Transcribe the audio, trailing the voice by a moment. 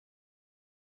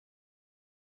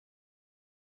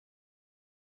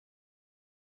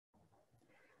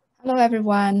Hello,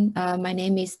 everyone. My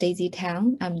name is Daisy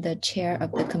Tang. I'm the chair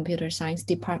of the computer science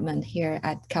department here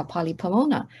at Cal Poly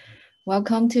Pomona.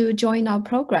 Welcome to join our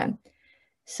program.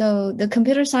 So the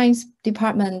computer science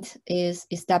department is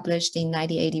established in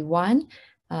 1981.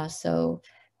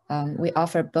 We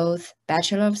offer both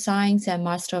Bachelor of Science and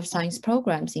Master of Science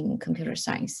programs in computer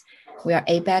science. We are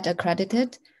ABET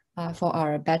accredited for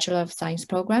our Bachelor of Science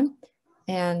program.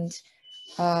 And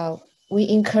we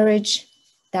encourage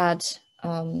that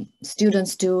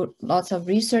students do lots of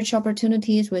research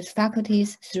opportunities with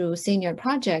faculties through senior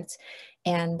projects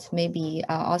and maybe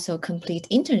also complete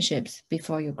internships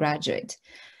before you graduate.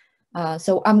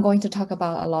 So I'm going to talk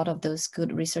about a lot of those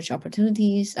good research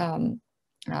opportunities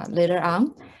later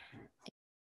on.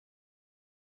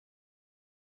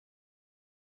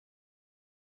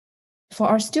 For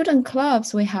our student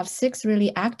clubs, we have 6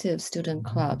 really active student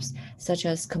clubs, such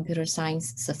as Computer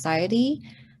Science Society.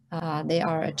 They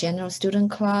are general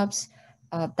student clubs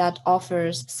that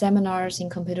offers seminars in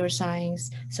computer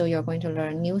science. So you're going to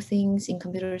learn new things in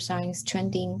computer science,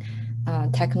 trending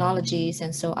technologies,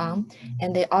 and so on.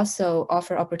 And they also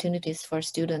offer opportunities for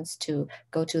students to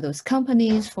go to those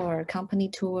companies for a company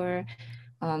tour,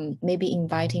 maybe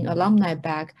inviting alumni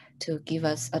back to give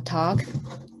us a talk.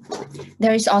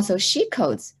 There is also she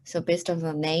codes. So based on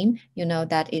the name, you know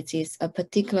that it is a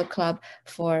particular club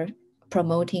for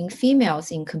promoting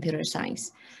females in computer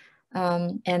science.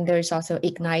 And there is also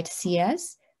Ignite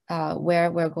CS,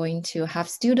 where we're going to have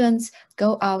students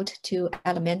go out to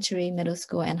elementary, middle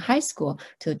school, and high school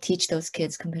to teach those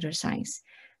kids computer science.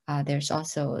 There's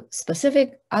also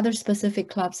other specific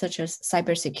clubs such as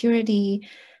cybersecurity,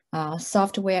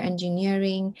 software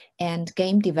engineering, and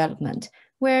game development,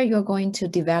 where you're going to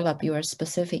develop your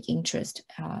specific interest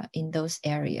in those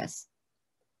areas.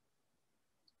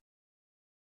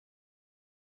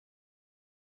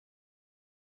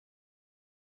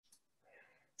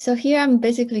 So here I'm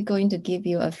basically going to give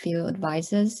you a few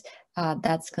advices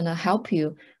that's going to help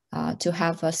you to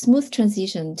have a smooth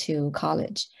transition to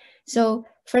college. So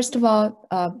first of all,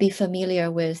 be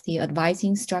familiar with the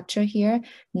advising structure here,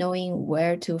 knowing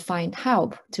where to find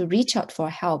help, to reach out for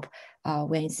help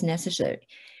when it's necessary.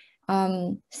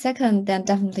 Second, then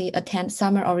definitely attend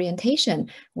summer orientation,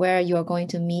 where you're going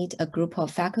to meet a group of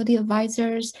faculty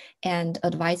advisors and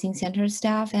advising center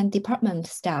staff and department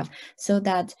staff, so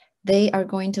that they are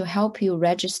going to help you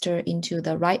register into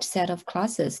the right set of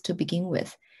classes to begin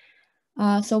with.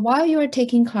 So while you are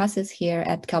taking classes here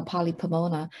at Cal Poly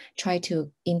Pomona, try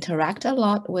to interact a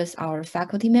lot with our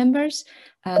faculty members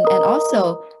and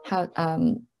also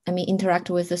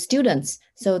interact with the students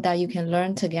so that you can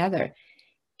learn together.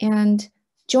 And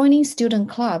joining student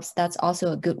clubs, that's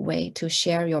also a good way to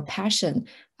share your passion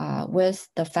with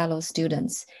the fellow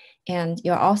students. And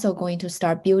you're also going to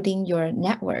start building your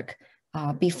network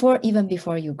before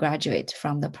you graduate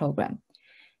from the program.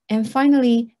 And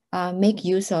finally, make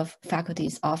use of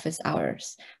faculty's office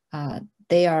hours.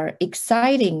 They're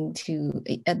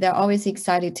always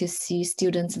excited to see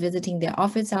students visiting their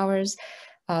office hours,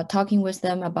 talking with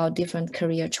them about different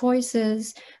career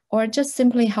choices, or just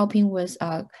simply helping with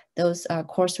those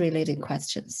course-related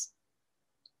questions.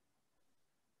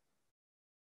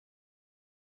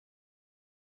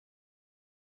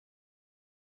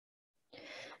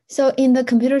 So in the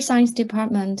computer science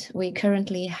department, we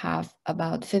currently have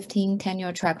about 15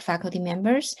 tenure track faculty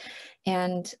members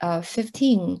and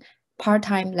 15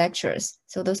 part-time lecturers.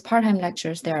 So those part-time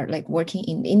lecturers, they're like working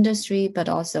in industry, but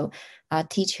also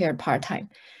teach here part-time.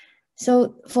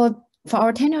 So for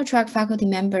our tenure track faculty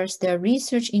members, their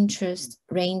research interests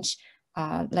range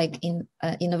in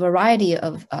a variety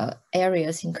of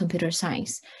areas in computer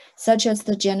science, such as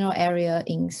the general area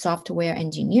in software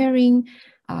engineering,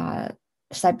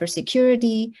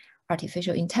 cybersecurity,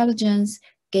 artificial intelligence,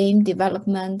 game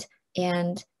development,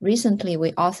 and recently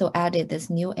we also added this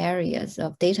new areas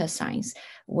of data science,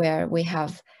 where we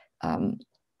have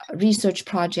research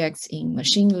projects in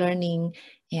machine learning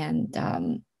and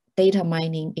data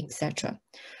mining, etc.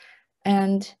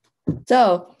 And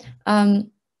so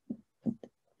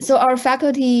our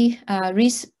faculty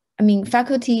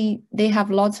faculty, they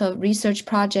have lots of research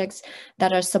projects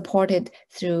that are supported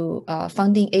through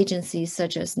funding agencies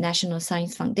such as National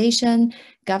Science Foundation,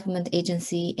 government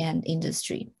agency, and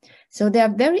industry. So they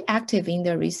are very active in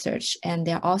their research, and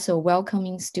they're also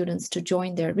welcoming students to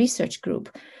join their research group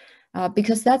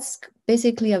because that's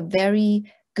basically a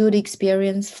very good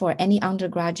experience for any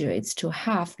undergraduates to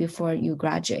have before you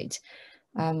graduate.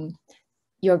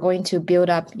 You're going to build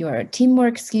up your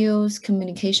teamwork skills,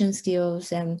 communication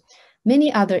skills, and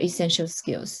many other essential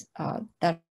skills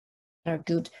that are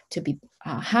good to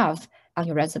have on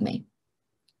your resume.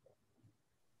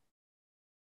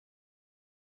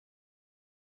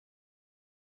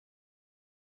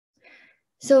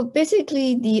 So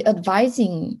basically, the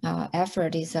advising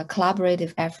effort is a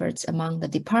collaborative effort among the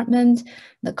department,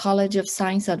 the College of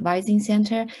Science Advising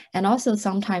Center, and also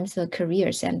sometimes the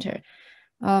Career Center.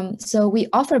 So we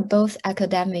offer both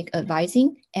academic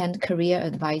advising and career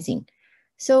advising.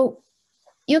 So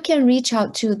you can reach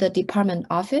out to the department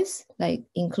office, like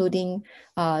including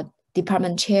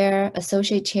department chair,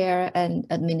 associate chair, and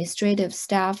administrative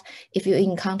staff if you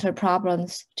encounter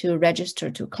problems to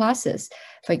register to classes.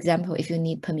 For example, if you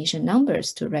need permission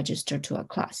numbers to register to a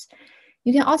class.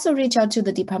 You can also reach out to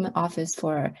the department office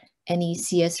for any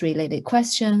CS-related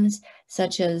questions,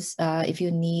 such as if you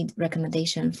need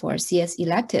recommendation for CS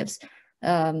electives,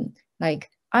 like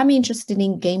I'm interested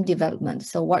in game development,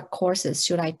 so what courses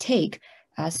should I take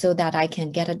so that I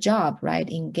can get a job, right,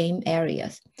 in game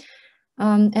areas?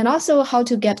 And also how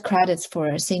to get credits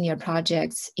for senior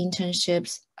projects,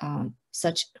 internships,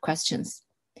 such questions.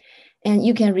 And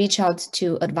you can reach out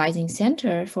to Advising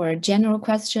Center for general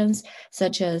questions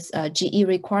such as GE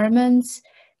requirements,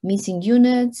 missing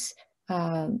units,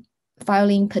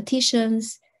 filing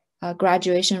petitions,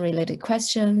 graduation-related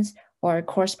questions, or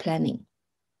course planning.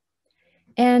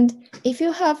 And if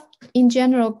you have, in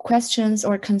general, questions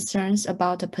or concerns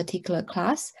about a particular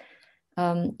class,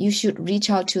 you should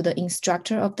reach out to the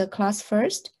instructor of the class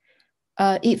first.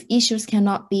 If issues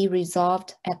cannot be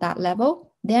resolved at that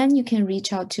level, then you can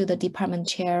reach out to the department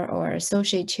chair or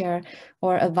associate chair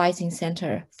or advising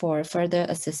center for further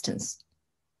assistance.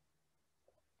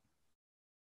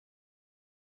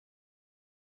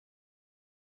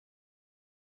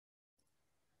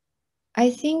 I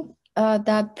think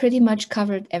that pretty much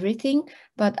covered everything,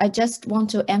 but I just want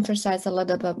to emphasize a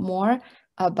little bit more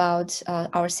about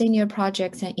our senior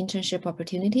projects and internship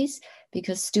opportunities,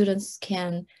 because students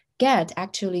can get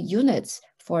actually units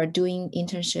for doing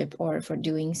internship or for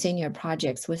doing senior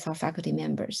projects with our faculty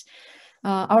members.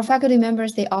 Our faculty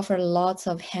members, they offer lots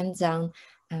of hands-on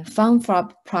fun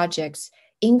projects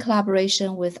in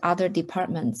collaboration with other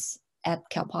departments at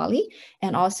Cal Poly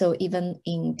and also even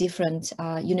in different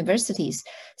universities.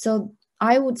 So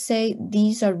I would say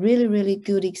these are really, really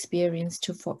good experience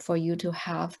for you to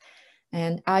have.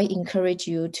 And I encourage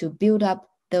you to build up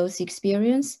those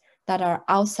experience that are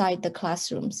outside the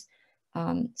classrooms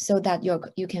so that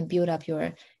you can build up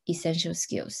your essential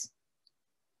skills.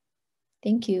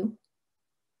 Thank you.